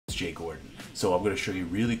Jay Gordon. So I'm going to show you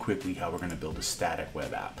really quickly how we're going to build a static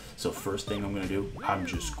web app. So first thing I'm going to do, I'm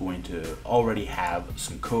just going to already have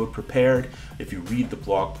some code prepared. If you read the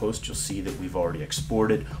blog post, you'll see that we've already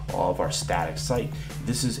exported all of our static site.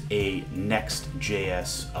 This is a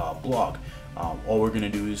Next.js blog. All we're going to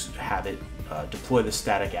do is have it deploy the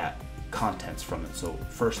static app contents from it. So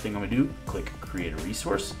first thing I'm going to do, click create a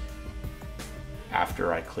resource.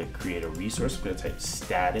 After I click create a resource, I'm going to type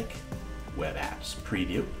static web apps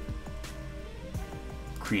preview,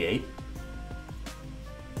 create.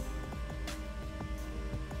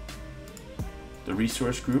 The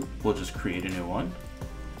resource group, we'll just create a new one.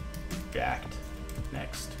 React,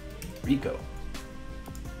 Next, Rico.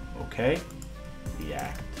 Okay,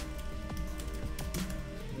 React,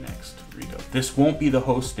 Next, Rico. This won't be the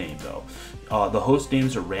host name though. The host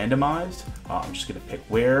names are randomized. I'm just gonna pick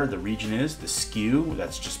where the region is, the SKU,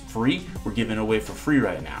 that's just free. We're giving it away for free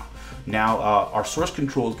right now. Now, our source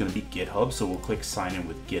control is gonna be GitHub, so we'll click sign in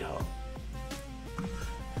with GitHub.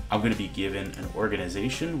 I'm gonna be given an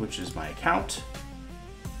organization, which is my account,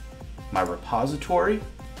 my repository,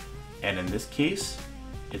 and in this case,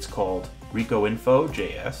 it's called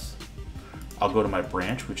RicoInfo.js. I'll go to my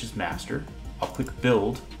branch, which is master. I'll click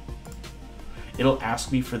build. It'll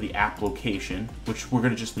ask me for the app location, which we're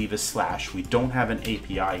gonna just leave as /. We don't have an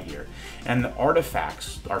API here. And the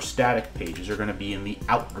artifacts, our static pages, are gonna be in the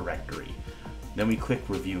out directory. Then we click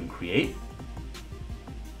review and create.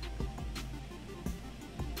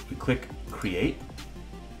 We click create.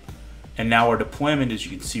 And now our deployment, as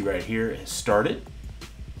you can see right here, has started.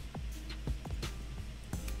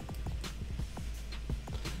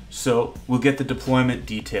 So we'll get the deployment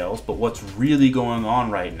details, but what's really going on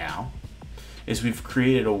right now is we've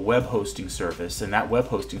created a web hosting service, and that web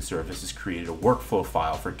hosting service has created a workflow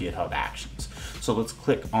file for GitHub Actions. So let's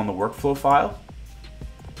click on the workflow file,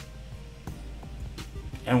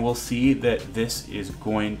 and we'll see that this is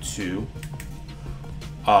going to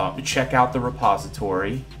check out the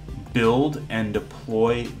repository, build and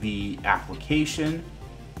deploy the application,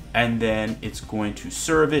 and then it's going to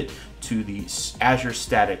serve it to the Azure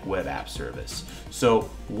Static Web App service.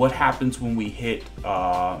 So what happens when we hit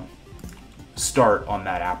start on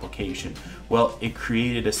that application? Well, it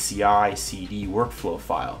created a CI/CD workflow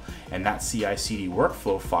file, and that CI/CD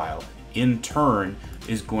workflow file in turn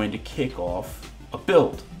is going to kick off a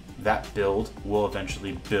build. That build will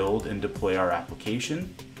eventually build and deploy our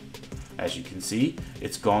application. As you can see,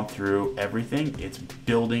 it's gone through everything. It's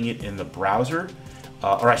building it in the browser,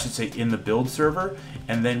 or I should say in the build server,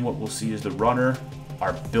 and then what we'll see is the runner,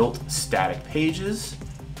 our built static pages,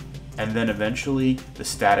 and then eventually the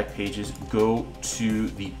static pages go to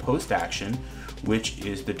the post action, which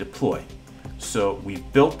is the deploy. So we've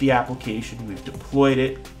built the application, we've deployed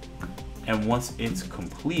it, and once it's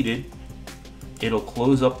completed, it'll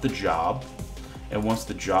close up the job. And once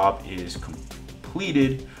the job is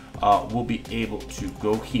completed, we'll be able to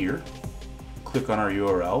go here, click on our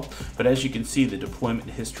URL, but as you can see, the deployment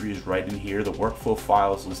history is right in here. The workflow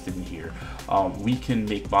file is listed in here. We can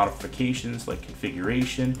make modifications like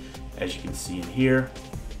configuration, as you can see in here.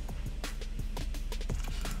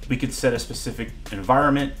 We could set a specific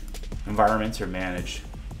environment. Environments are managed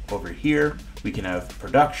over here. We can have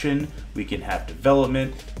production, we can have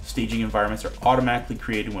development. Staging environments are automatically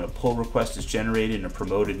created when a pull request is generated and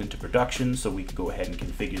promoted into production, so we can go ahead and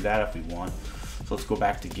configure that if we want. So let's go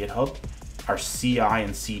back to GitHub. Our CI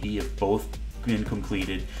and CD have both been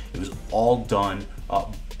completed. It was all done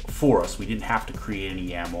for us. We didn't have to create any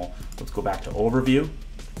YAML. Let's go back to overview,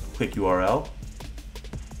 click URL.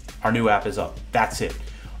 Our new app is up. That's it.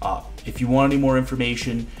 If you want any more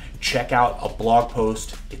information, check out a blog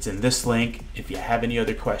post. It's in this link. If you have any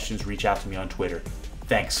other questions, reach out to me on Twitter.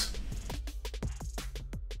 Thanks.